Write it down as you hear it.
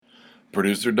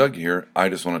Producer Doug here. I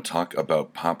just want to talk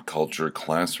about Pop Culture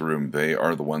Classroom. They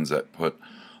are the ones that put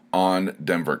on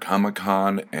Denver Comic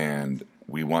Con, and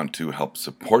we want to help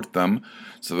support them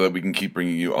so that we can keep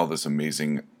bringing you all this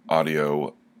amazing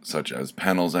audio, such as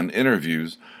panels and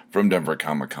interviews from Denver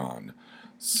Comic Con.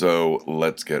 So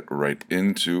let's get right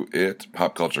into it.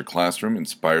 Pop Culture Classroom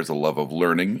inspires a love of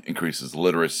learning, increases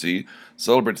literacy,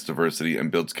 celebrates diversity,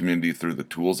 and builds community through the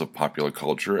tools of popular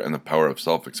culture and the power of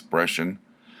self-expression.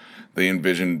 They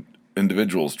envision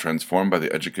individuals transformed by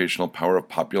the educational power of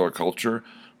popular culture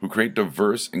who create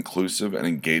diverse, inclusive, and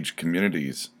engaged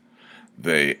communities.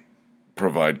 They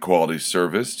provide quality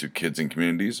service to kids and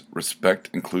communities, respect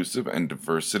inclusive and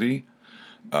diversity,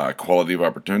 quality of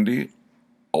opportunity,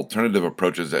 alternative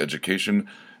approaches to education,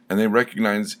 and they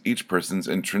recognize each person's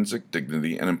intrinsic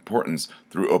dignity and importance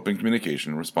through open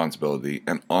communication, responsibility,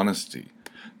 and honesty.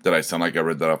 Did I sound like I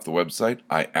read that off the website?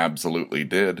 I absolutely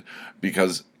did,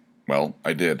 because well,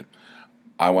 I did.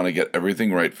 I want to get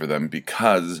everything right for them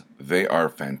because they are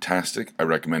fantastic. I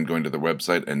recommend going to their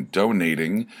website and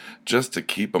donating just to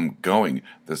keep them going.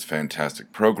 This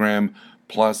fantastic program,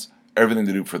 plus everything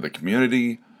to do for the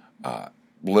community,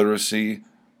 literacy,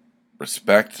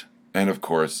 respect, and of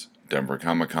course, Denver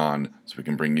Comic Con, so we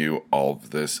can bring you all of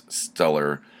this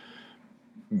stellar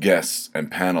guests and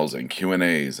panels and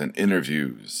Q&As and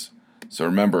interviews. So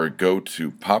remember, go to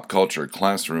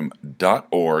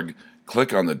popcultureclassroom.org,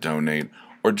 click on the donate,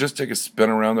 or just take a spin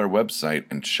around their website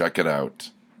and check it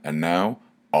out. And now,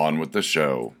 on with the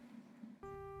show.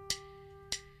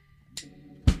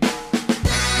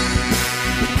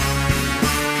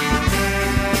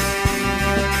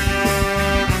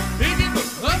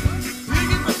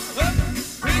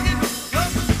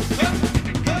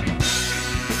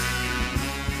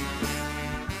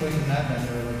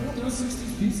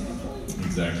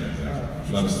 Exactly.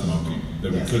 A lot of smoking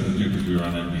that we couldn't do because we were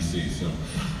on NBC, so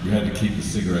you had to keep the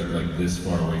cigarette like this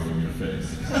far away from your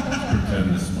face.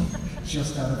 Pretend to smoke.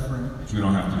 Just out of frame. So we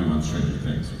don't have to do on Stranger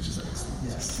Things, which is excellent.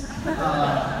 Yes.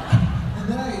 And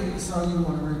then I saw you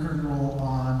on a recurring role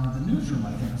on The Newsroom,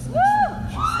 I think was the next one,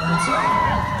 which is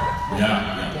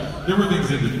Yeah. There were things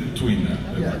in between that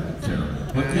were terrible.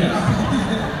 But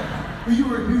Well, you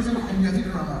were at Newsroom, and I think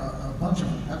you were on a bunch of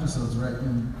episodes, right?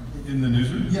 In the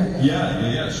newsroom?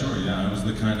 Yeah, Sure. I was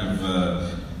the kind of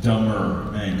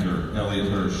dumber anchor,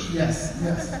 Elliot Hirsch. Yes.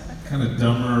 Kind of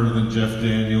dumber than Jeff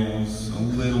Daniels, a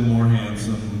little more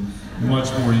handsome,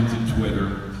 much more into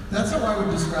Twitter. That's how I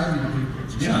would describe you to people.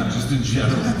 Just in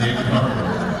general, David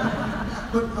Harbour.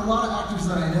 But a lot of actors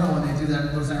that I know, when they do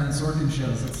those Aaron Sorkin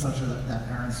shows, it's such that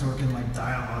Aaron Sorkin like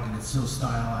dialogue, and it's so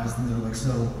stylized, and they're like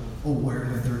so aware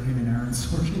that they're in an Aaron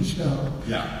Sorkin show.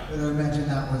 Yeah. And I imagine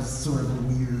that was sort of a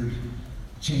weird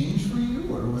change for you,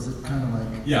 or was it kind of like...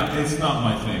 Yeah, it's not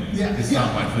my thing. It's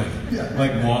not my thing. Yeah.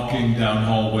 Like walking down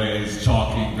hallways,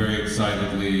 talking very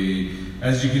excitedly.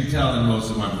 As you can tell in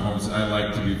most of my performances, I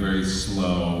like to be very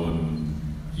slow and,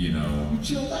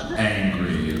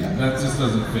 angry. Yeah. That just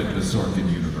doesn't fit the Sorkin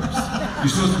universe. You're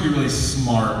supposed to be really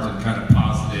smart and kind of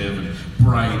positive and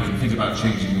bright and think about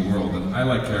changing the world. And I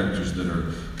like characters that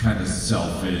are kind of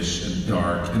selfish and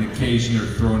dark and occasionally are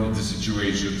thrown into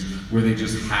situations where they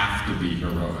just have to be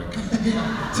heroic.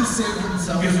 To save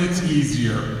themselves. Because it's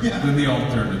easier than the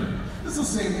alternative. This will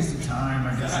save me some time,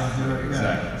 I guess I'll do it.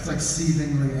 Exactly. It's like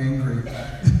seethingly angry.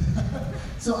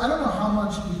 So I don't know how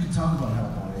much you can talk about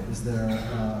Hellboy. Is there,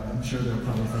 I'm sure there are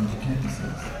probably things you can't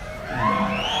discuss.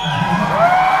 Hellboy!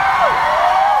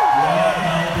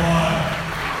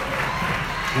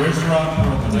 Where's Ron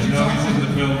Perlman? I know he's in the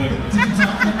building. Did you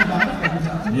talk to him about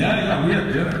it? Yeah, we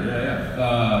had dinner.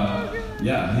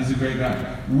 He's a great guy.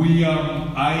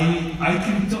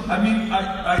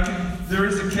 There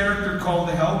is a character called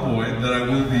the Hellboy that I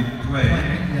will be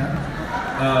playing. Yeah.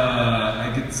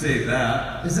 I can say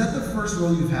that. Is that the first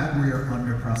role you've had where you're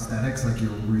under prosthetics, like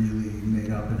you're really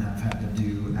made up and have had to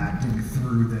do acting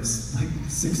through this, like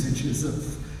 6 inches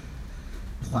of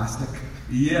plastic?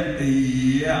 Yeah.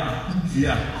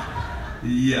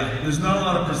 There's not a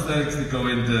lot of prosthetics that go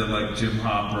into like Jim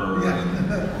Hopper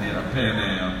and Pan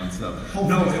Am and stuff.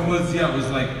 No, it was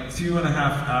like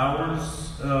 2.5 hours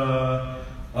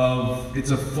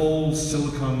it's a full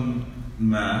silicone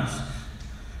mask.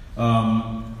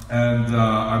 I'm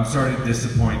starting to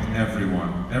disappoint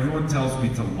everyone. Everyone tells me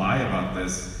to lie about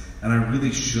this, and I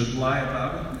really should lie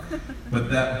about it, but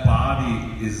that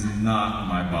body is not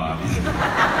my body.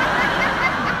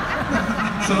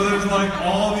 So there's like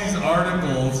all these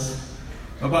articles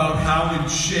about how in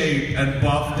shape and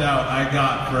buffed out I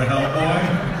got for Hellboy,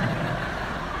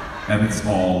 and it's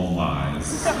all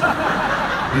lies.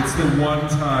 It's the one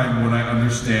time when I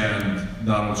understand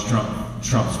Donald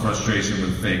Trump's frustration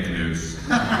with fake news.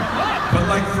 But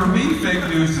like for me, fake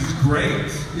news is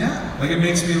great. Yeah. Like it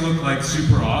makes me look like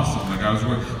super awesome. Like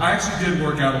I actually did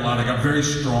work out a lot. I got very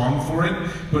strong for it,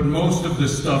 but most of the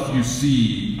stuff you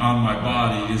see on my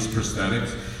body is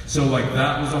prosthetics. So like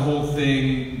that was a whole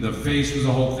thing. The face was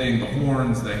a whole thing. The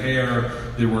horns, the hair.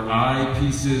 There were eye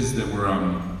pieces that were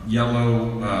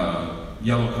yellow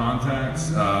contacts.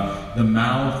 The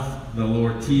mouth, the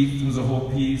lower teeth was a whole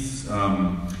piece.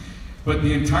 But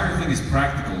the entire thing is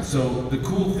practical. So the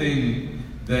cool thing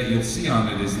that you'll see on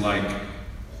it is like,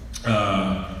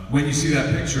 when you see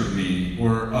that picture of me,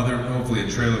 or hopefully a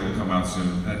trailer will come out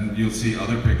soon, and you'll see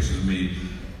other pictures of me,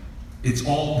 it's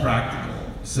all practical.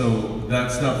 So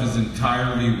that stuff is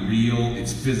entirely real,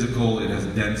 it's physical, it has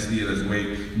density, it has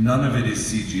weight. None of it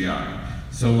is CGI.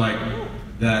 So like,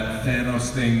 that Thanos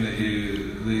thing that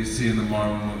you see in the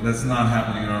Marvel movie, that's not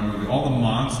happening in our movie. All the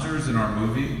monsters in our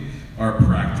movie are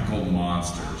practical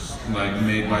monsters, like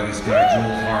made by this guy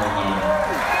Joel Harlow.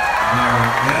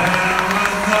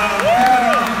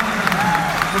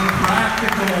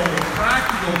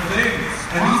 Practical things,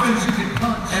 and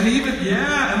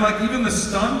like even the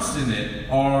stunts in it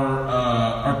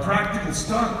are practical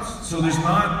stunts. So there's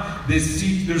not this.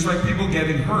 There's like people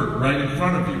getting hurt right in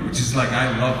front of you, which is like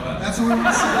I love that. That's what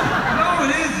we're saying. No,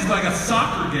 it is. It's like a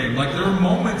soccer game. Like there are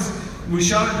moments. We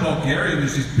shot in Bulgaria, and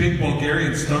there's these big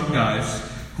Bulgarian stunt guys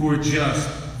who are just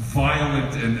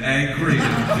violent and angry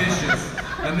and vicious,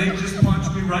 and they just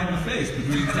punched me right in the face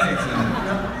between takes.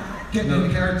 Getting into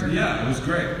character. Yeah, it was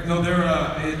great. No,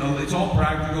 it's all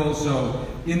practical, so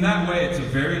in that way, it's a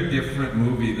very different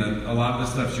movie than a lot of the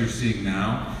stuff you're seeing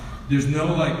now. There's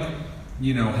no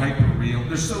hyper-real.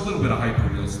 There's still a little bit of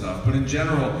hyper-real stuff, but in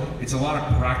general, it's a lot of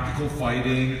practical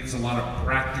fighting. It's a lot of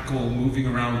practical moving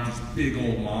around with these big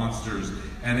old monsters,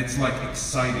 and it's like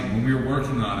exciting. When we were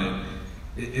working on it,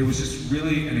 it was just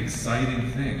really an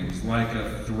exciting thing. It was like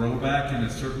a throwback in a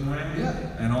certain way,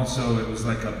 and also it was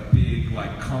like a big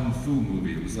like kung fu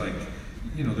movie. It was like,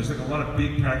 there's like a lot of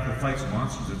big practical fights with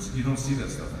monsters. You don't see that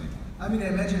stuff anymore. I mean, I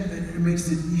imagine it makes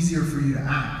it easier for you to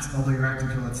act, although you're acting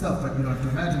through that stuff, but you don't have to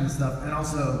imagine the stuff, and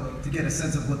also to get a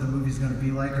sense of what the movie's going to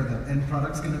be like or the end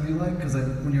product's going to be like, because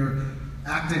when you're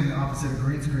acting opposite a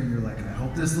green screen, you're like, I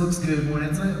hope this looks good when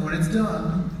it's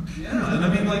done. Yeah, and I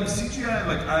mean, like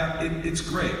CGI, it's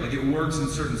great. Like it works in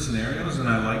certain scenarios, and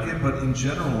I like it. But in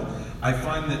general, I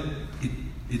find that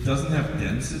it doesn't have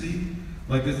density.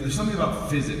 Like there's something about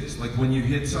physics. Like when you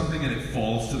hit something and it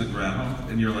falls to the ground,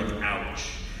 and you're like,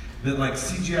 ouch. That like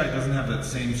CGI doesn't have that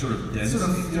same sort of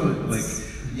density to it. Like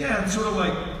it's sort of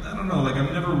like I don't know. Like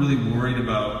I'm never really worried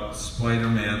about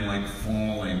Spider-Man like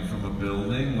falling from a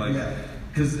building. Like. Yeah.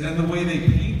 And the way they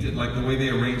paint it, like the way they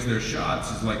arrange their shots,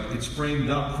 is like it's framed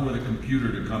up for the computer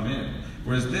to come in.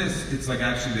 Whereas this, it's like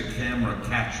actually the camera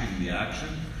catching the action,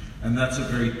 and that's a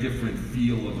very different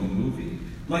feel of a movie.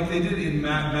 Like they did in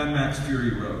Mad Max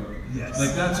Fury Road. Yes.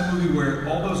 Like that's a movie where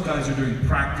all those guys are doing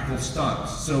practical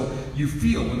stunts. So you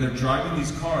feel when they're driving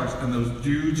these cars and those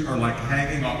dudes are like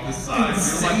hanging off the side.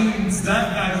 You're like,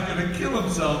 that guy's gonna kill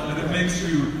himself, and it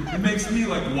makes me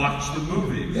like watch the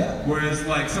movie. Yeah. Whereas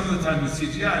like some of the time with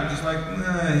CGI, I'm just like,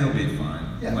 nah, he'll be fine.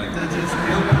 Yeah. Like he'll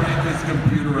break his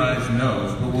computerized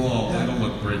nose, but it'll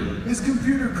look pretty. His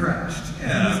computer crashed.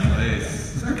 Yeah,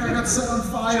 please. That guy got set on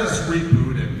fire. Just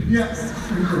reboot him. Yes,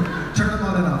 reboot. Turn him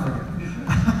on and off again.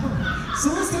 So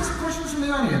let's take some questions from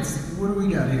the audience. What do we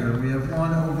got here? We have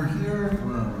one over here.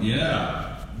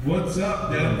 Yeah. What's up,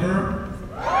 Denver?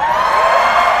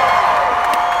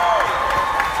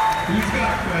 Who's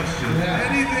got a question? Yeah.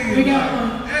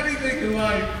 Anything you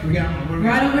like. We got one.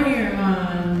 Right over here.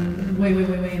 Wait,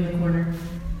 in the corner.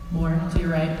 More to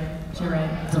your right. To your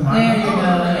right. To my there you right. go.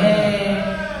 Hey.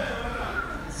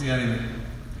 See anything?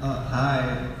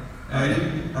 Hi.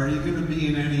 Are you going to be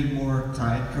in any more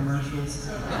Tide commercials?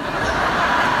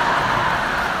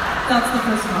 That's the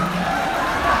first one.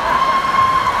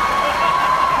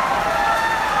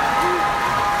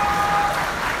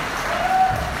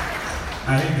 I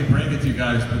hate to break it to you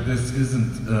guys, but this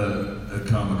isn't a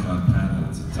Comic-Con panel,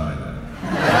 it's a tie-dye.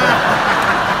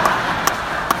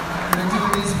 We're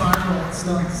doing these viral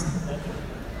stunts.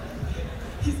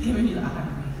 He's giving you the eye.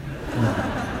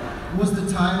 Was the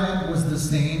tie-dye, was the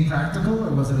stain practical,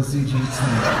 or was it a CG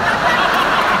stain?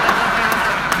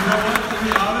 You know what? To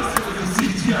be honest, it was a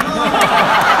CGI.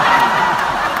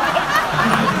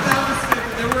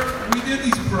 We did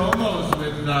these promos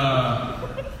with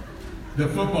the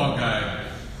football guy.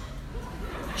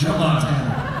 Come on.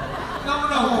 No,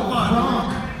 come on.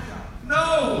 Gronk.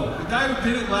 No, the guy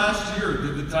who did it last year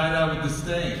did the tie-dye with the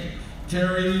stain.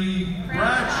 Terry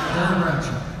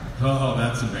Bradshaw. Oh,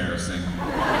 that's embarrassing.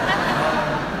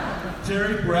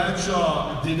 Terry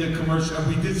Bradshaw did a commercial,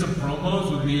 and we did some promos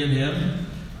with me and him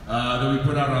that we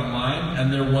put out online,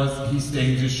 and he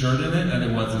stained his shirt in it, and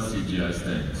it was a CGI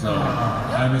stain. So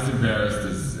I'm as embarrassed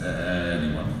as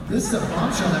anyone. This is a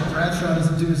bombshell that Bradshaw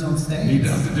doesn't do his own stains. He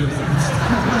doesn't do his own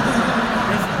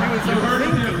stains. You heard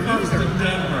it here first in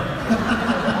Denver.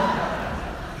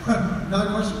 Another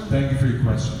question? Thank you for your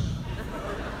question.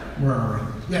 Where are we?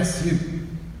 Yes, you.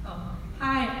 Oh,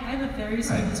 hi. I have a very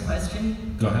serious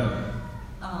question. Go ahead.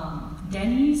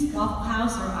 Denny's, Waffle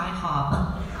House, or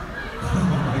IHOP? Oh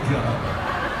my god.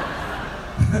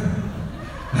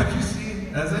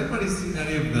 Has anybody seen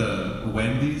any of the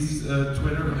Wendy's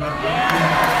Twitter about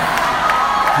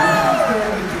that? Whoever's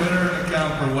doing the Twitter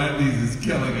account for Wendy's is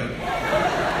killing it.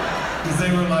 Because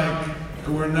they were like,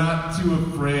 we're not too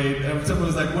afraid. And someone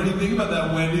was like, what do you think about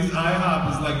that Wendy's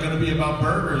IHOP is like going to be about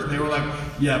burgers? And they were like,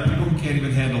 yeah, people who can't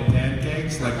even handle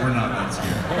pancakes, like we're not that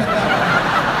scared.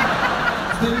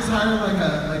 They just hire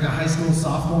like a high school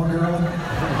sophomore girl.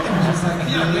 Just like,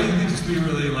 yeah, maybe just be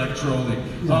really like trolling.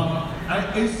 Yeah.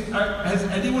 Has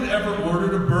anyone ever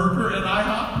ordered a burger at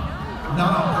IHOP?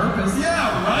 Not on purpose.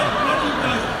 Yeah, right? What do you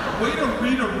guys? Way to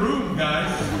read a room, guys.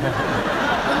 And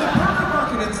the burger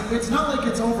market, it's not like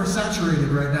it's oversaturated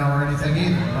right now or anything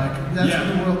either. Like that's what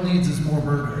the world needs is more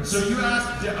burgers. So you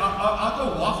asked, I'll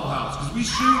go Waffle House because we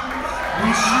shoot in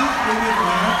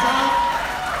Atlanta.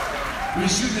 We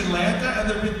shoot in Atlanta, and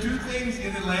there have been two things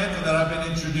in Atlanta that I've been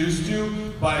introduced to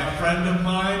by a friend of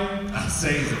mine. I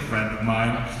say he's a friend of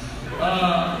mine.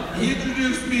 He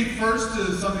introduced me first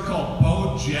to something called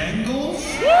Bojangles.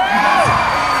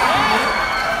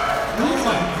 Oh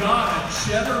my god, a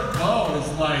cheddar bow is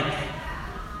like,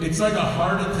 it's like a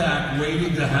heart attack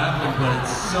waiting to happen, but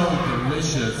it's so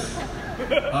delicious.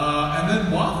 And then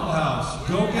Waffle House.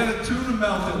 Go get a tuna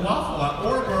melt at Waffle House,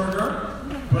 or a burger.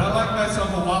 But I like myself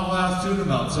a Waffle House tuna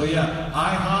melt. So yeah,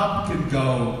 IHOP can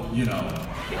go,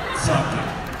 suck it.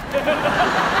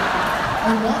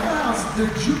 And Waffle House, their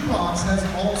jukebox has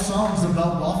all songs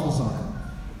about waffles on it.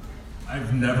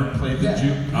 I've never played the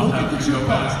juke. I'll Look have at the to go jukebox.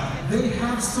 back. They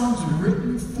have songs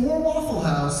written for Waffle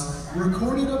House,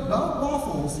 recorded about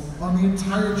waffles on the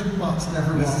entire jukebox at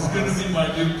every This is Waffle going House. to be my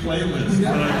new playlist.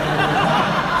 Yeah. When I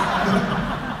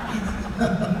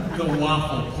go the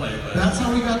waffle playlist. That's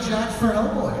how we got Jack for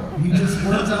Hellboy. He just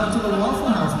worked out to the Waffle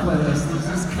House playlist. This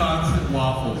is constant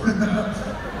waffle workout.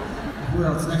 Where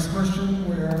else? Next question.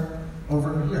 We're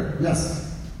over here. Yes.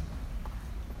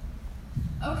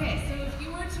 Okay, so if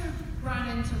you were to run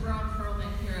into Ron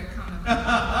Perlman here at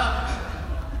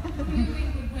Comic-Con, who do you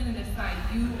think would win in a fight,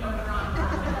 you or Ron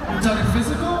Perlman? You're talking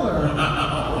physical or? Oh,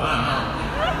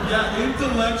 wow. Yeah,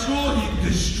 intellectual, he'd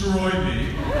destroy me.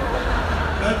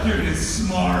 That dude is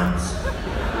smart.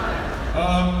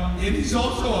 And he's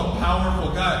also a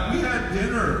powerful guy. We had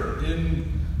dinner in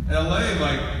LA,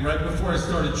 like right before I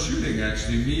started shooting,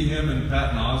 actually. Me, him, and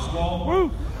Patton Oswalt.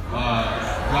 Woo!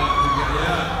 Got together.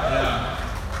 Yeah.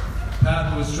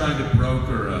 Patton was trying to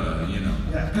broker,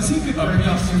 Yeah, because he could break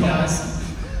up you guys.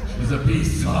 It was a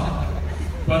peace talk.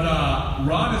 But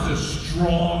Ron is a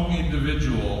strong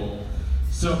individual,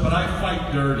 but I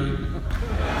fight dirty.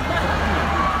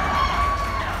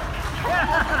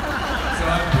 So I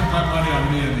put my money on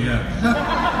me in the end.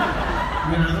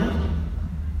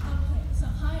 Okay, so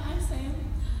hi, I'm Sam.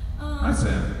 Hi,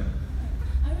 Sam.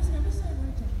 I was nervous, so I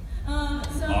worked it.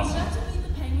 So Awesome. we got to meet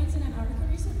the penguins in Antarctica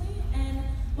recently, and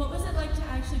what was it like to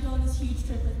actually go on this huge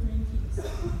trip with Greenpeace?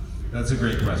 That's a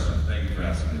great question. Thank you for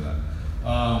asking me that.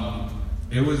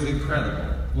 It was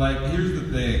incredible. Like, here's the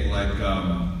thing,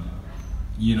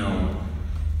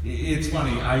 it's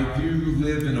funny. I do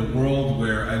live in a world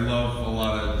where I love a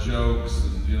lot of jokes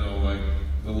and,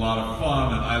 a lot of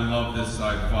fun, and I love this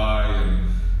sci-fi and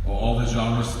all the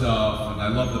genre stuff, and I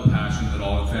love the passion that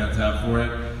all the fans have for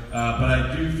it. But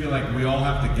I do feel like we all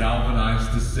have to galvanize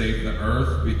to save the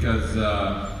Earth because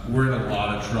we're in a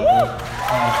lot of trouble.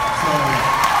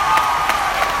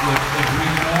 If we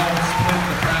can all split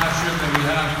the passion that we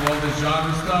have for all this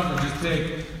genre stuff and just take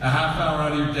a half hour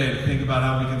out of your day to think about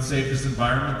how we can save this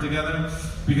environment together.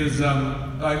 Because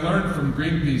I learned from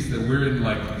Greenpeace that we're in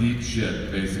deep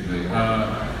shit, basically.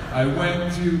 I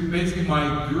went to, basically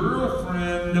my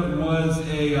girlfriend was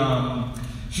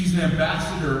she's an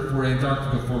ambassador for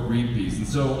Antarctica for Greenpeace. And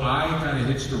so I kind of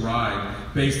hitched a ride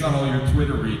based on all your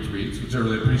Twitter retweets, which I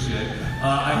really appreciate.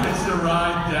 I hitched a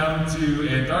ride down to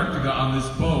Antarctica on this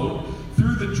boat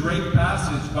through the Drake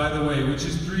Passage, by the way, which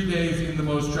is 3 days in the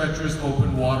most treacherous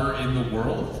open water in the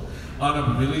world on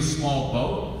a really small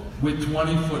boat with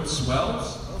 20-foot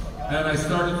swells. and I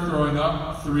started throwing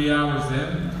up 3 hours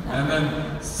in, and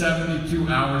then 72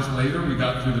 hours later we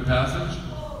got through the passage.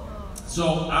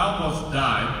 So I almost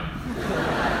died.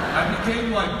 I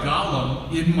became like Gollum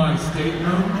in my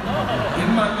stateroom,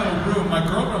 in my little room. My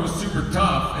girlfriend was super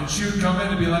tough, and she would come in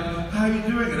and be like, "How are you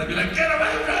doing?" And I'd be like, "Get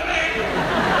away from me!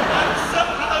 I'm so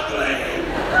ugly!"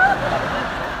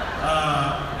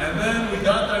 And then we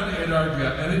got down to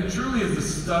Antarctica, and it truly is a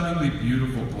stunningly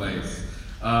beautiful place.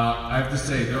 I have to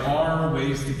say, there are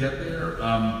ways to get there.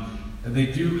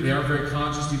 They are very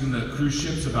conscious, even the cruise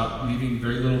ships, about leaving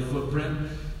very little footprint.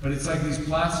 But it's like these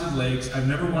placid lakes. I've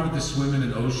never wanted to swim in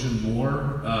an ocean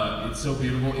more. It's so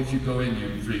beautiful. If you go in,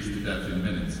 you freeze to death in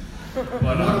minutes. But,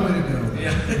 what a way to go.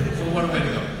 Yeah, well, what a way to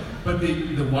go. But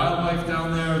the wildlife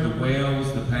down there, the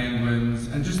whales, the penguins,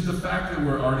 and just the fact that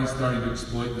we're already starting to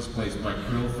exploit this place by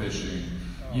krill fishing.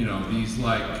 You know, these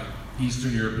like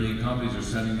Eastern European companies are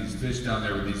sending these fish down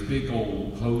there with these big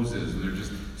old hoses, and they're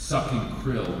just sucking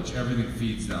krill, which everything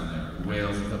feeds down there,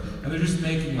 whales and stuff, and they're just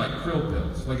making like krill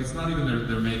pills. Like it's not even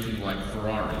they're making like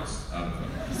Ferraris out of them.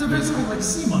 They're basically like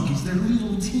sea monkeys. They're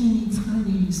little teeny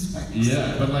tiny specks.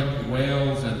 Yeah, but like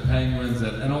whales and penguins,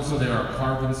 and also they are a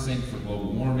carbon sink for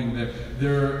global warming.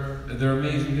 They're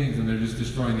amazing things, and they're just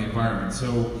destroying the environment.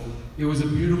 So it was a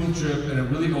beautiful trip, and it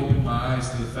really opened my eyes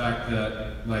to the fact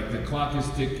that like the clock is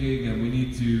ticking, and we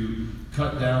need to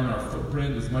cut down our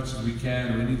footprint as much as we can.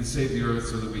 And we need to save the earth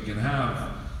so that we can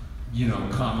have, you know,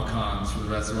 Comic-Cons for the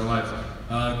rest of our lives.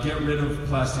 Get rid of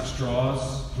plastic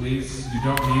straws, please. You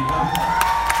don't need them.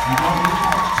 You don't need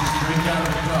them. Just drink out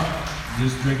of a cup.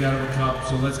 Just drink out of a cup.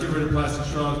 So let's get rid of plastic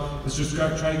straws. Let's just try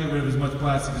to get rid of as much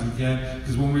plastic as we can.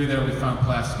 Because when we were there, we found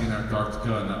plastic in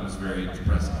Antarctica, and that was very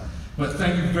depressing. But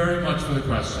thank you very much for the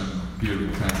question.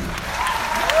 Beautiful. Thank you.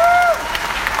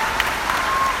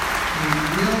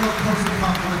 We don't know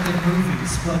post-apocalyptic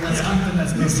movies, but let's keep them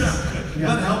as movies. Exactly.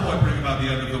 Yeah. Let Hellboy bring about the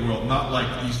end of the world, not like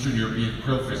Eastern European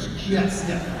krill fishing shit. Yes,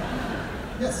 yeah.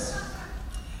 Yes.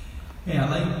 Hey,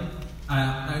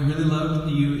 I really loved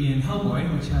you in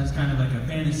Hellboy, which has kind of like a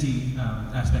fantasy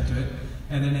aspect to it.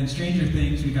 And then in Stranger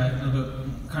Things, we got a little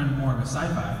bit kind of more of a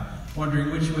sci-fi. Wondering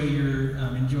which way you're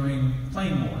enjoying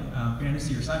playing more,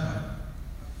 fantasy or sci-fi?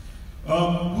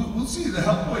 We'll see. The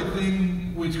Hellboy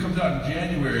thing, which comes out in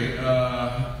January,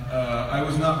 I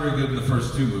was not very good in the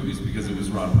first two movies because it was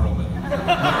Ron Perlman.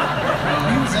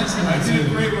 He was excellent. I did a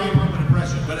great Ron Perlman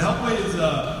impression, but Hellboy is,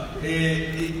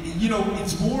 you know,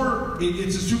 it's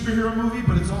a superhero movie,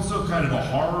 but it's also kind of a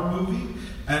horror movie,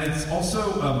 and it's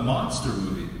also a monster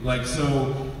movie. Like,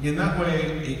 so in that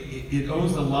way, it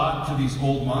owes a lot to these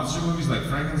old monster movies like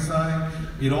Frankenstein.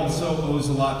 It also owes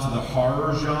a lot to the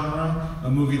horror genre, a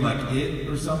movie like It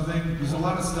or something. There's a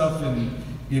lot of stuff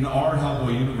in our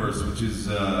Hellboy universe, which is,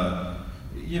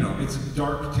 you know, it's a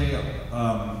dark tale.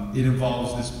 It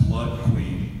involves this blood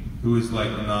queen who is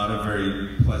like not a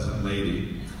very pleasant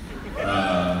lady.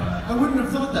 I wouldn't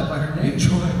have thought that by her name.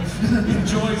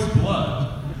 Enjoys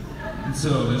blood. And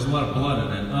so there's a lot of blood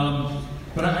in it.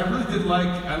 But I really did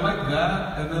like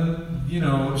that, and then, you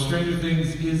know, Stranger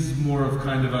Things is more of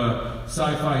kind of a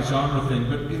sci-fi genre thing,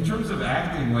 but in terms of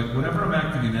acting, like whenever I'm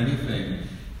acting in anything,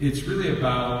 it's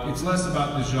less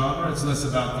about the genre, it's less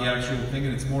about the actual thing,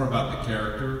 and it's more about the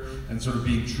character and sort of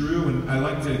being true, and I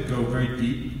like to go very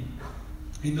deep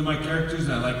into my characters,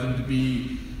 and I like them to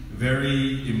be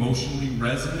very emotionally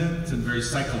resonant and very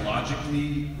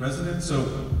psychologically resonant, so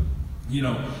you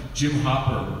know, Jim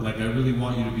Hopper, like I really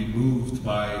want you to be moved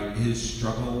by his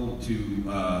struggle to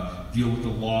deal with the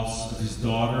loss of his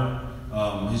daughter,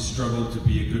 his struggle to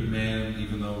be a good man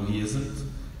even though he isn't,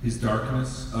 his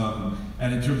darkness.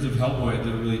 And in terms of Hellboy, I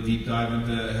did a really deep dive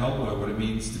into Hellboy, what it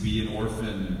means to be an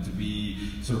orphan, to be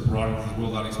sort of brought into the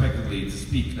world unexpectedly, to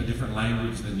speak a different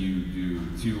language than you do,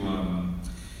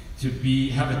 to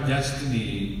have a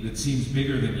destiny that seems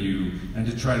bigger than you, and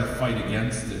to try to fight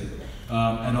against it.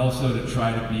 And also to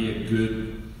try to be a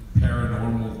good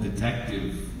paranormal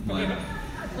detective, like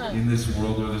in this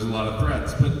world where there's a lot of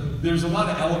threats. But there's a lot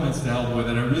of elements to Hellboy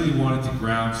that I really wanted to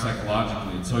ground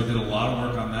psychologically, and so I did a lot of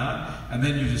work on that. And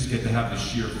then you just get to have the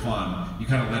sheer fun. You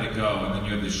kind of let it go, and then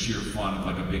you have the sheer fun of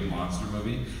like a big monster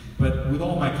movie. But with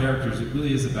all my characters, it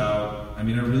really is about, I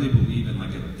mean, I really believe in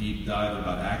like a deep dive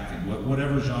about acting,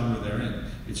 whatever genre they're in.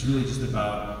 It's really just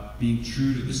about being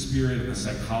true to the spirit and the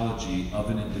psychology of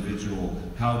an individual,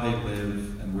 how they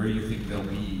live, and where you think they'll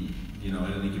be, you know,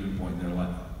 at any given point in their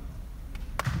life.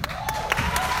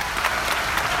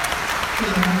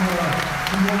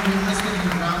 The more realistic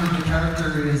and grounded the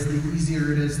character is, the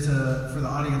easier it is for the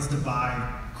audience to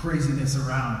buy craziness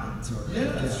around it, sort of.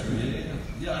 Yeah, that's true.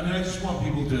 Yeah. I mean, I just want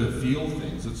people to feel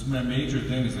things. It's my major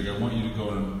thing. Is like I want you to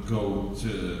go to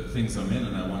things I'm in,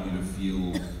 and I want you to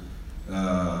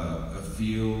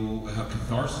feel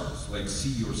catharsis. Like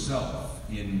see yourself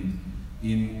in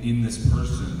this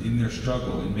person, in their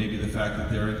struggle, and maybe the fact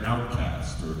that they're an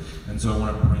outcast, and so I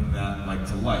want to bring that like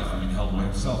to life. I mean, Hellboy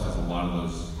himself has a lot of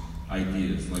those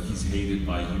ideas. Like he's hated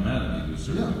by humanity to a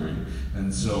certain degree,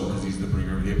 and so because he's the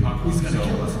bringer of the apocalypse. He's gonna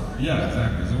kill us all. Yeah,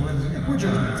 exactly. So We're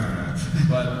judging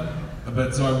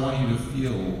but so I want you to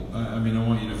feel. I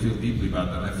want you to feel deeply about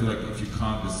that. And I feel like if you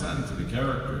condescend to the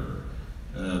character,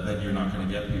 then you're not going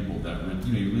to get people that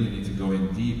you really need to go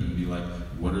in deep and be like,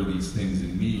 what are these things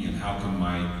in me, and how can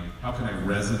I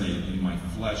resonate in my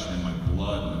flesh and in my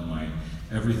blood and in my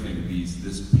everything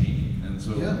this pain. And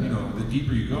so the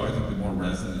deeper you go, I think the more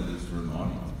resonant it is for an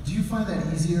audience. Do you find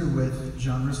that easier with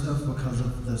genre stuff because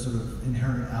of the sort of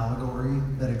inherent allegory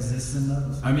that exists in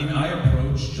those? I mean, I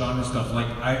approach genre stuff like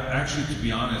to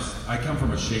be honest, I come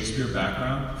from a Shakespeare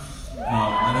background. So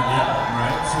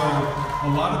a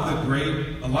lot of the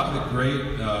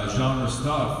great genre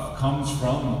stuff comes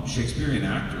from Shakespearean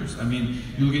actors. I mean,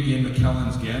 you look at Ian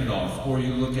McKellen's Gandalf, or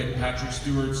you look at Patrick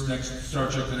Stewart's Star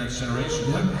Trek: The Next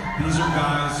Generation. Like, these are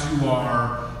guys who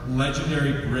are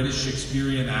legendary British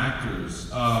Shakespearean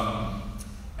actors,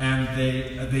 and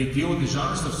they deal with the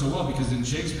genre stuff so well because in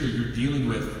Shakespeare you're dealing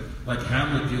with. Like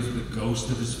Hamlet deals with the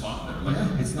ghost of his father. Like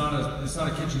it's not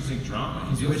a kitchen sink drama.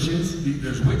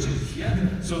 There's witches.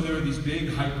 Yeah. So there are these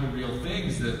big hyper real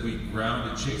things that we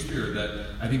ground in Shakespeare that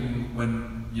I think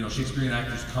when Shakespearean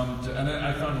actors come to, and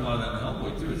I found a lot of that in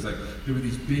Hellboy too. It's like there were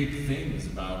these big things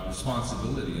about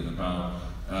responsibility and about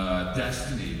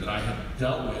destiny that I had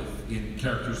dealt with in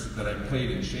characters that I played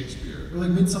in Shakespeare. Well,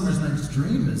 like Midsummer's Night's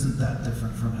Dream isn't that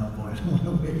different from Hellboy in a lot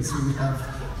of ways. We have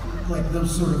like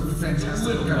those sort of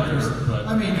fantastic characters. But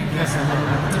I mean, I guess a little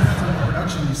bit depends on the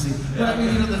production you see. But I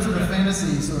mean, the sort of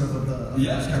fantasy sort of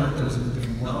those characters in the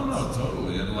different worlds. No,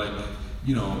 totally. And like,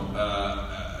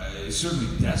 certainly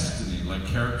destiny, like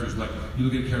characters, like you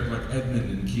look at a character like Edmund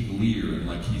in King Lear, and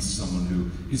like he's someone who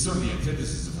is sort of the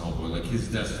antithesis of Hellboy. Like his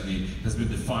destiny has been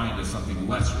defined as something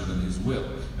lesser than his will,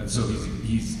 and so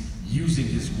he's using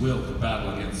his will to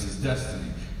battle against his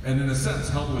destiny. And in a sense,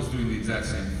 Hellboy's doing the exact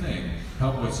same thing.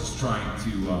 Hellboy's just trying to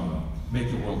make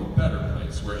the world a better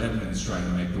place, where Edmund's trying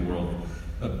to make the world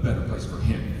a better place for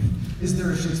him. Is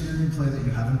there a Shakespearean play that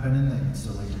you haven't been in that you'd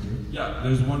still like to do? Yeah,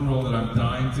 there's one role that I'm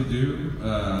dying to do.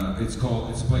 It's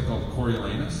a play called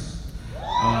Coriolanus.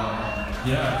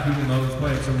 People know this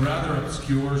play. It's a rather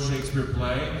obscure Shakespeare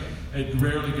play. It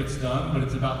rarely gets done, but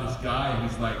it's about this guy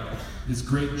who's like this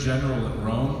great general in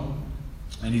Rome,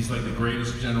 and he's like the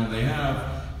greatest general they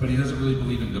have, but he doesn't really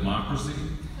believe in democracy.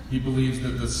 He believes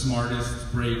that the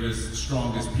smartest, bravest,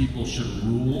 strongest people should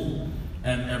rule,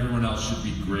 and everyone else should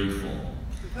be grateful.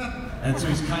 And so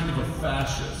he's kind of a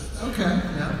fascist. Okay,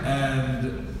 yeah.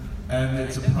 And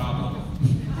it's a problem.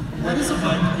 That is a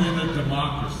problem. In a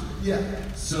democracy. Yeah.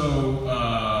 So,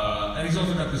 and he's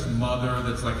also got this mother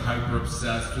that's like hyper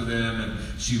obsessed with him, and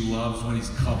she loves when he's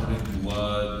covered in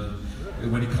blood.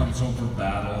 When he comes home from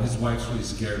battle, his wife's really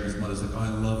scared, and his mother's like, oh, I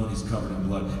love when he's covered in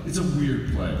blood. It's a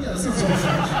weird play. Yeah,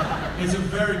 it's a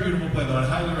very beautiful play, though. I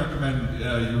highly recommend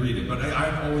you read it. But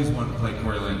I've always wanted to play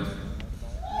Coriolanus.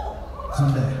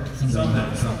 Someday.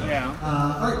 Yeah.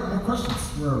 All right, more questions.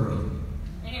 Where are we?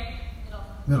 Right here,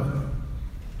 Middle.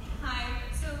 Hi.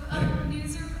 So,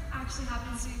 Newsroom actually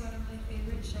happens to be one of my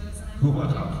favorite shows, and I'm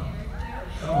a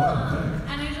character.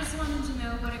 And I just wanted to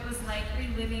know what it was like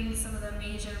reliving some of the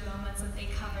major moments that they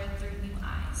covered through new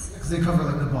eyes. Because they cover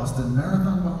like the Boston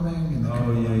Marathon bombing. And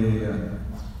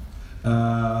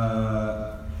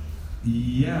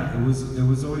it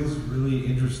was always really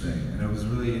interesting, and it was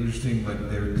really interesting, like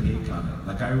their take on it.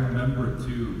 Like I remember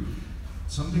too,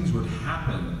 some things would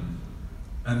happen,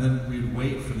 and then we'd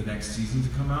wait for the next season to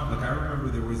come out. Like I remember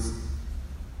there was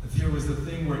the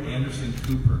thing where Anderson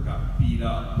Cooper got beat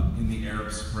up in the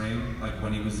Arab Spring, like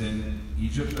when he was in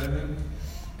Egypt, I think,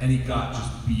 and he got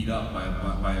just beat up by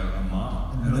a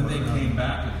mob. And then they came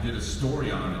back and did a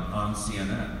story on it on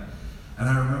CNN. And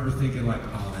I remember thinking like,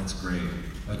 oh, that's great.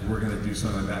 Like we're gonna do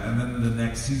something like that. And then the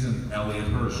next season, Elliot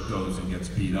Hirsch goes and gets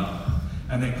beat up,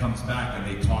 and then comes back and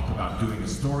they talk about doing a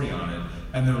story on it,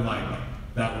 and they're like,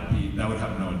 that would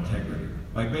have no integrity.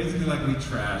 Like basically like we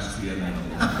trashed CNN.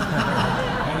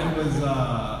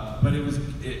 And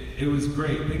it was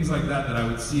great. Things like that I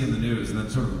would see in the news and then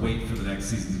sort of wait for the next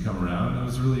season to come around. It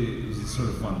was a sort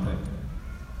of fun thing.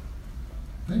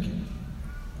 Thank you.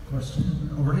 Question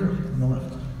over here on the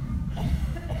left.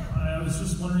 I was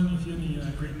just wondering if you had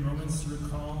any great moments to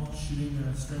recall shooting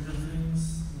Stranger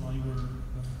Things while you were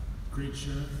great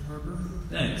Sheriff Harper.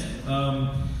 Thanks.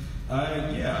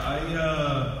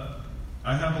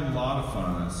 I have a lot of fun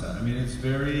on that set. I mean, it's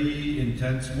very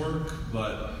intense work,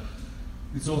 but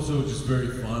it's also just very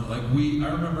fun. Like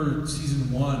I remember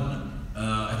season 1,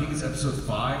 I think it's episode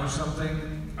 5 or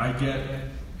something.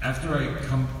 After I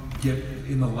get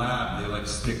in the lab, they like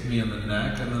stick me in the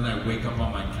neck, and then I wake up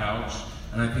on my couch,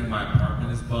 and I think my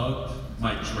apartment is bugged.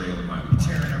 My trailer,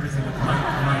 tearing everything apart.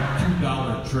 My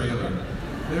 $2 trailer.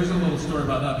 There's a little story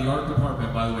about that. The art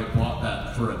department, by the way, bought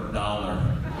that for $1.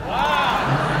 Wow!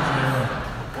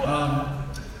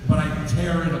 But I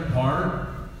tear it apart,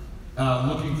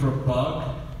 looking for a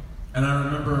bug, and I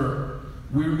remember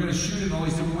we were going to shoot it in all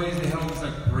these different ways. They had all these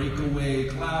like breakaway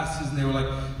classes, and they were like,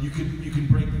 you can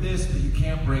break this, but you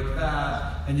can't break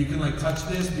that, and you can like touch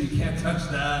this, but you can't touch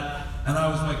that. And I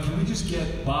was like, can we just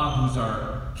get Bob, who's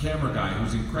our camera guy,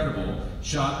 who's incredible,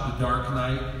 shot The Dark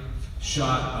Knight,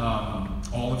 shot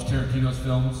all of Tarantino's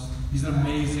films. He's an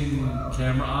amazing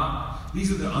camera op. These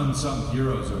are the unsung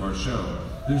heroes of our show.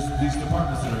 There's these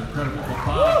departments that are incredible. But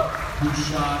Bob, who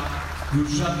shot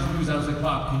these movies, I was like,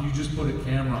 Bob, can you just put a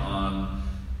camera on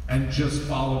and just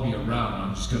follow me around?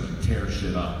 I'm just gonna tear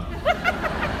shit up.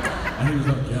 And he was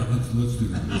like, yeah, let's do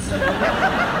that.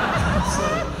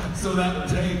 So that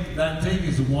take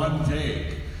is one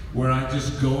take where I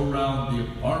just go around the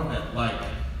apartment like,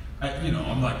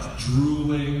 I'm like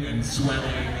drooling and sweating,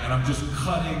 and I'm just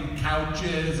cutting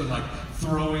couches and like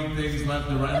throwing things left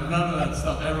and right. None of that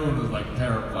stuff. Everyone was like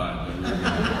terrified that we were gonna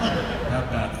have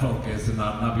bad focus and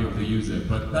not be able to use it.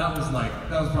 But that was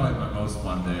probably my most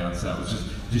fun day on set, was just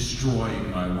destroying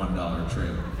my $1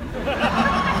 trailer.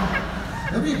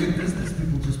 That'd be a good business.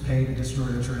 People just pay to destroy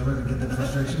a trailer to get their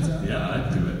frustrations out. Yeah,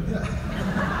 I'd do it. Yeah.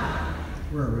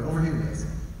 Where are we? Over here, guys.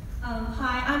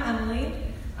 Hi, I'm Emily.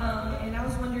 And I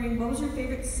was wondering, what was your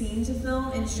favorite scene to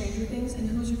film in Stranger Things, and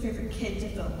who's your favorite kid to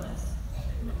film with?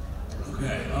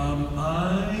 Okay,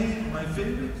 my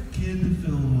favorite kid to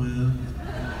film with,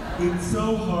 it's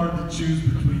so hard to choose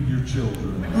between your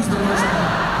children. Who's the worst one?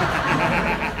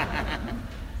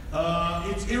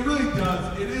 It really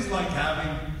does. It is like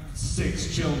having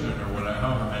 6 children or whatever,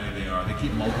 however many they are. They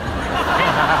keep multiplying.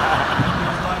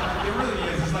 It really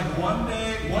is. It's like one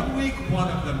week, one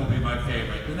of them will be my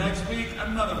favorite. The next week,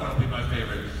 another one will be my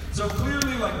favorite. So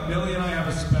clearly, like, Millie and I have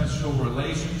a special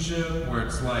relationship where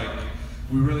it's like,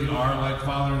 we really are like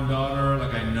father and daughter.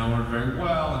 Like, I know her very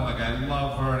well, and like, I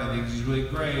love her, and I think she's really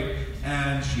great.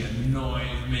 And she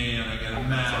annoys me, and I get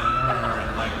mad at her,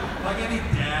 and like any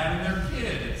dad and their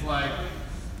kid, it's like,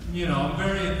 I'm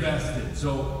very invested. So,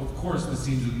 of course, the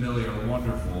scenes with Millie are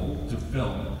wonderful to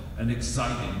film and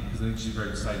exciting, because I think she's a very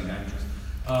exciting actress.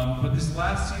 But this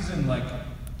last season, like,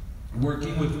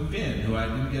 working with Finn, who I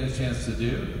didn't get a chance to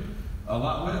do a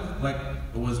lot with, like,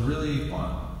 it was really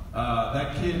fun.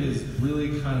 That kid is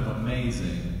really kind of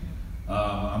amazing.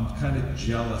 I'm kind of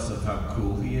jealous of how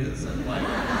cool he is, and like,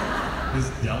 his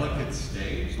delicate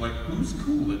stage. Like, who's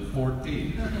cool at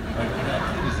 14? Like,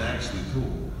 that kid is actually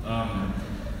cool.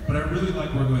 But I really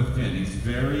like working with Finn. He's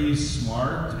very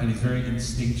smart, and he's a very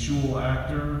instinctual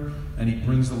actor, and he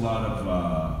brings a lot of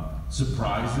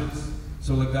surprises.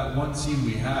 So like that one scene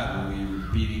we had where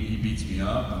he beats me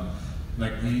up, and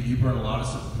like he brought a lot of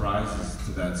surprises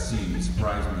to that scene. He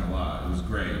surprised me a lot. It was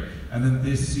great. And then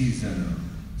this season,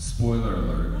 spoiler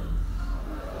alert,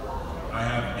 I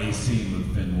have a scene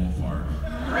with Finn Wolfhard.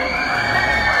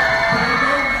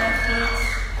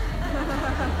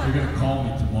 They're gonna call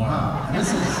me tomorrow. Wow, this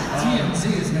is TMZ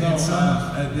is making so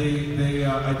much.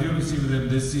 I do have a scene with him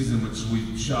this season, which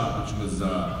we shot, which was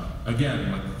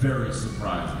again like very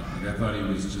surprising. Like, I thought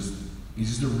he's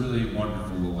just a really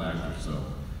wonderful little actor. So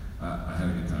I had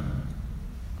a good time with him.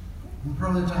 We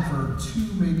probably have time for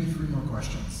 2, maybe 3 more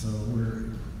questions. So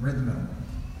we're right in the middle.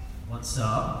 What's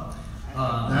up?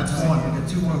 That's one. We got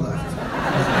 2 more left.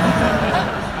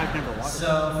 So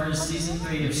for season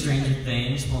 3 of Stranger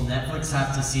Things, will Netflix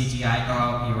have to CGI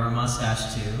your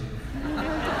mustache too?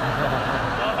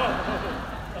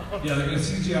 Yeah, they're gonna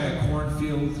CGI a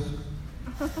cornfield.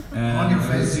 And on your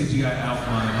face? CGI out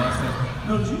my mustache.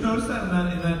 No, did you notice that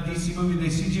in that DC movie? They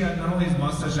CGI not only his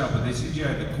mustache out, but they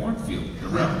CGI the cornfield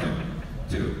around him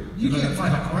too. You can't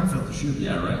find a cornfield to shoot.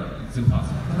 Yeah, right. It's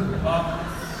impossible.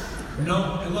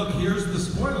 No, look, here's the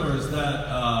spoiler: is that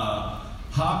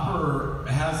Hopper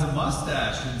has a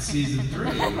mustache in season 3.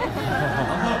 And look,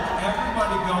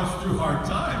 everybody goes through hard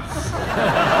times.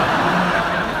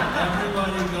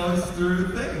 Everybody goes through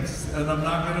things, and I'm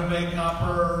not going to make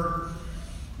Hopper.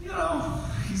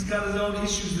 He's got his own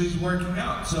issues that he's working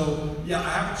out. So yeah, I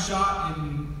haven't shot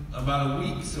in about a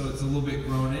week, so it's a little bit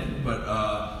grown in. But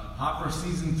Hopper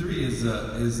season 3 is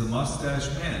a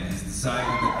mustache man. He's decided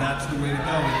that that's the way to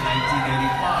go in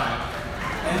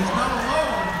 1985, and he's not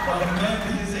alone of men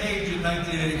his age in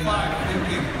 1985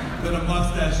 thinking that a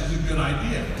mustache is a good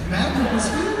idea. Magic was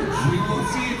huge. We will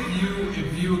see if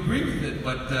you agree with it,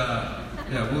 but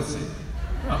yeah, we'll see.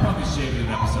 I'll probably shave it in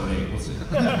episode 8. We'll see.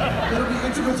 It'll be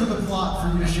integral to the plot for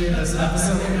you to shave this in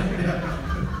episode 8. Yeah.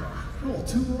 Cool.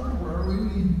 2 more. Where are we?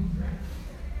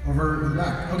 Over in the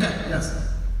back. Okay. Yes.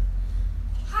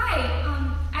 Hi.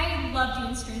 I loved you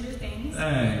in Stranger Things.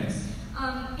 Thanks.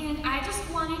 And I just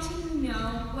wanted to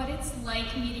know what it's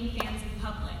like meeting fans in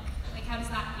public. Like, how does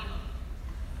that feel?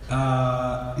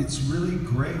 It's really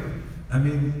great. I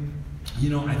mean,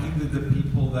 you know, I think that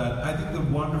the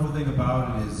wonderful thing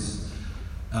about it is,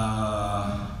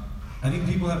 I think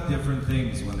people have different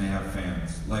things when they have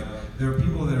fans. Like, there are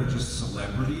people that are just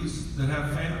celebrities that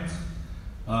have fans.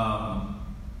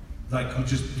 Like, who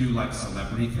just do, like,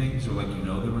 celebrity things, or, like, you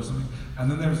know them or something. And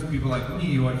then there's people like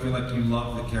me, who I feel like you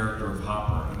love the character of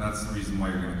Hopper, and that's the reason why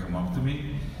you're going to come up to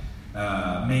me,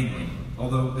 mainly.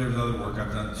 Although there's other work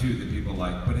I've done, too, that people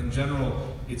like. But in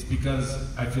general, it's because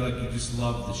I feel like you just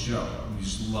love the show, and you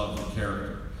just love the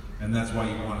character. And that's why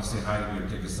you want to say hi to me or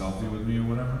take a selfie with me or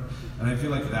whatever. And I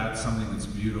feel like that's something that's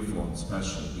beautiful and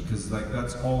special, because like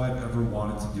that's all I've ever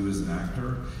wanted to do as an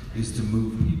actor, is to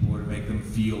move people or to make them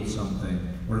feel something,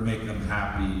 or to make them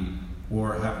happy,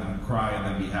 or have them cry and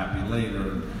then be happy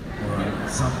later, or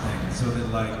something. So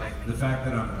that like the fact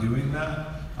that I'm doing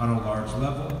that on a large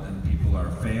level and people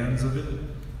are fans of it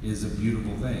is a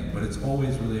beautiful thing. But it's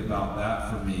always really about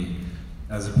that for me,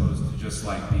 as opposed to just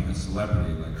like being a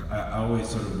celebrity. Like I always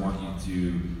sort of want you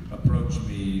to approach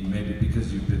me, maybe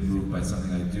because you've been moved by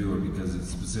something I do, or because it's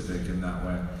specific in that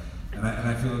way. And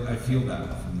I feel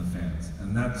that from the fans,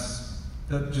 and that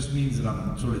just means that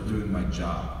I'm sort of doing my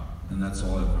job, and that's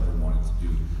all I've ever wanted to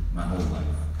do my whole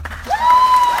life.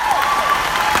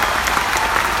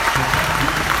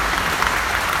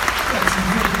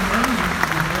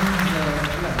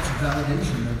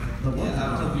 Validation of the work. Yeah, I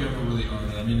don't know if you ever really earn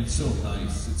it. I mean, it's so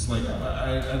nice. It's like,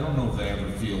 I don't know if I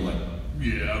ever feel like,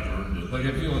 yeah, I've earned it. Like,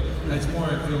 I feel like, it's more,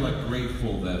 I feel like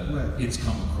grateful that it's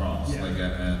come across. Yeah. Like,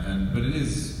 but it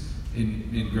is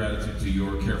in gratitude to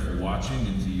your careful watching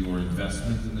and to your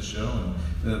investment in the show,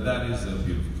 and that is a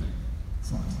beautiful thing.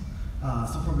 Excellent.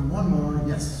 So probably one more,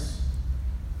 yes.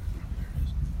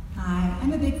 Hi,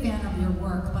 I'm a big fan of your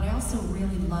work, but I also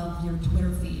really love your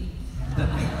Twitter feed.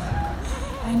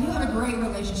 And you have a great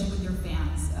relationship with your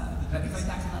fans. Going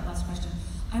back to that last question,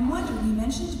 I'm wondering, you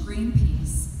mentioned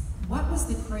Greenpeace. What was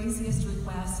the craziest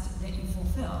request that you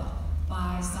fulfilled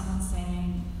by someone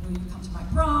saying, will you come to my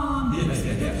prom? Yeah.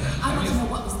 I want to know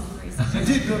what was the craziest. I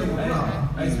did go to a prom.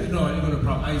 I didn't go to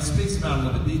prom. I spaced them out a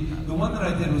little bit. The one that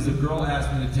I did was a girl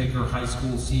asked me to take her high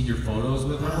school senior photos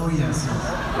with her. Oh, yes.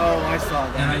 Oh, I saw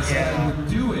that. And I said I would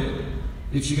do it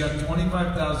if she got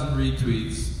 25,000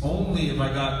 retweets, only if I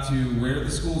got to wear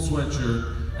the school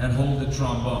sweatshirt and hold a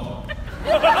trombone.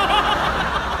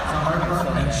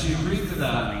 And she agreed to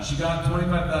that. She got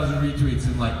 25,000 retweets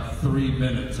in like 3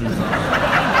 minutes or something.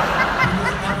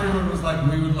 Because everyone was like,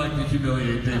 we would like to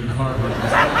humiliate David Harbour.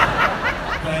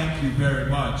 Thank you very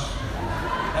much.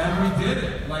 And we did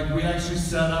it. Like, we actually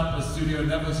set up a studio at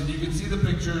Netflix, and you can see the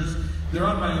pictures. They're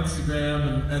on my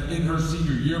Instagram and in her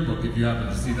senior yearbook, if you happen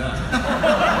to see that.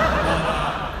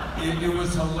 It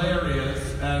was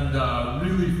hilarious and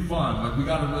really fun. Like, we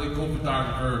got a really cool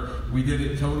photographer. We did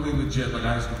it totally legit, like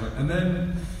high school. And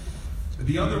then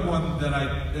the other one that I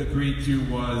agreed to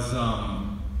was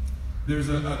there's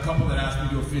a couple that asked me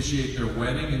to officiate their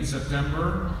wedding in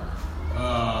September.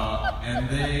 And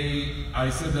I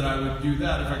said that I would do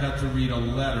that if I got to read a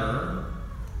letter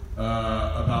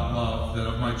about love that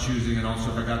of my choosing, and also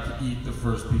if I got to eat the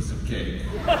first piece of cake.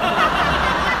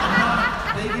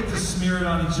 They get to smear it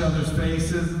on each other's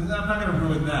faces. I'm not going to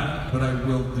ruin that, but I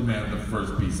will demand the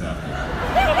first piece after.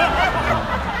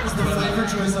 Is the flavor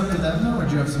choice up to them, though, or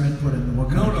do you have some input in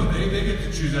what? No, they get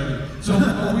to choose everything. So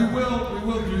we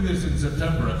will do this in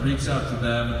September. I've reached out to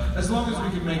them, as long as we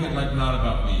can make it like not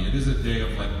about me. It is a day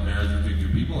of like marriage between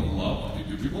two people and love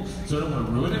between two people, so I don't want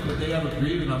to ruin it. But they have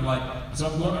agreed, and I'm like, so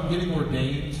I'm getting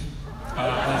ordained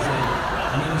as a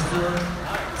minister.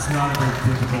 It's not a very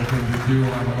difficult thing to do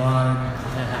online.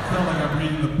 It's not like I'm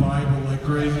reading the Bible like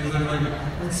crazy.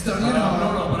 It's studying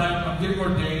hard. No, but I'm getting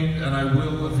ordained, and I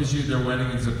will officiate their wedding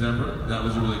in September. That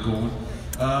was a really cool one.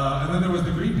 And then there was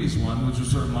the Greenpeace one, which was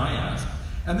sort of my ask.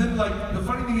 And then, like, the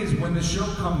funny thing is, when the show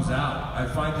comes out, I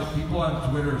find that people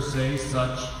on Twitter say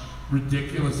such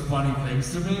ridiculous, funny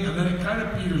things to me, and then it kind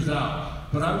of peters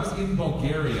out. But I was in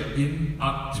Bulgaria in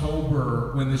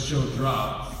October when this show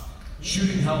dropped,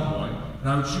 shooting Hellboy. And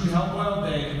I would shoot Hellboy all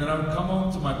day, and then I would come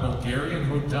home to my Bulgarian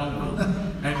hotel room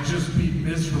and just be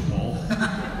miserable.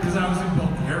 Because I was in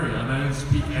Bulgaria, and I didn't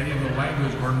speak any of the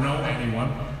language or know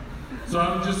anyone. So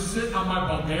I would just sit on my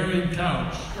Bulgarian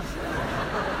couch,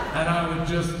 and I would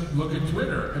just look at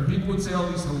Twitter, and people would say all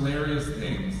these hilarious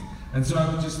things. And so I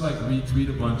would just like retweet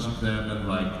a bunch of them and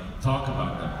like talk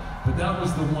about them. But that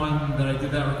was the one that I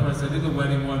did that request. I did the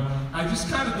wedding one. I just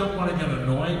kind of don't want to get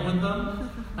annoyed with them.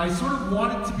 I sort of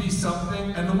want it to be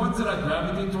something, and the ones that I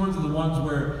gravitate towards are the ones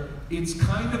where it's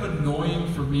kind of annoying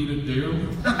for me to do.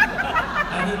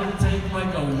 And it'll take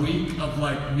like a week of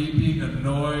like me being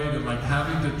annoyed and like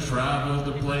having to travel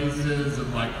to places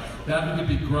and like having to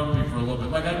be grumpy for a little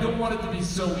bit. Like I don't want it to be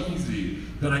so easy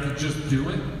that I could just do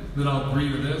it, that I'll agree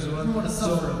to this. Or you want to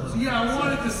suffer a little. Yeah, I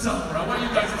want it to suffer. I want you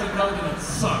guys to know that it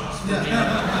sucks for me. I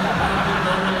have to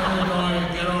go to Illinois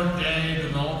and get ordained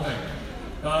and the whole thing.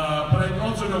 But I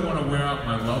also don't want to wear out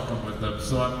my welcome with them,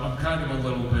 so I'm kind of a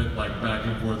little bit like back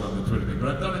and forth on the Twitter thing.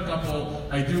 But I've done a couple.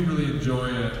 I do really enjoy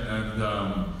it,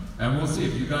 and we'll see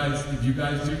if you guys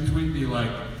do tweet me like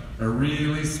a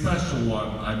really special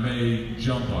one, I may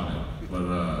jump on it. But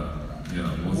you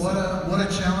know, we'll see. What a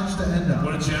challenge to end on.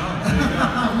 What a challenge! There you go.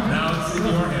 Now it's in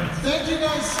your hands. Thank you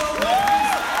guys so much.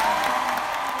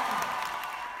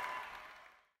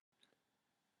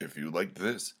 If you liked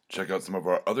this, check out some of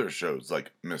our other shows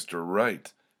like Mr.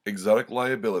 Right, Exotic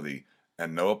Liability,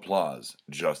 and No Applause,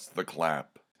 Just the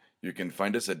Clap. You can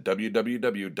find us at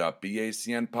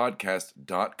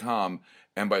www.bacnpodcast.com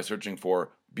and by searching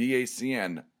for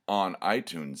BACN on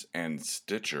iTunes and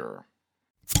Stitcher.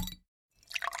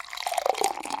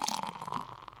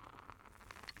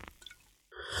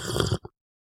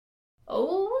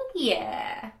 Oh, yeah.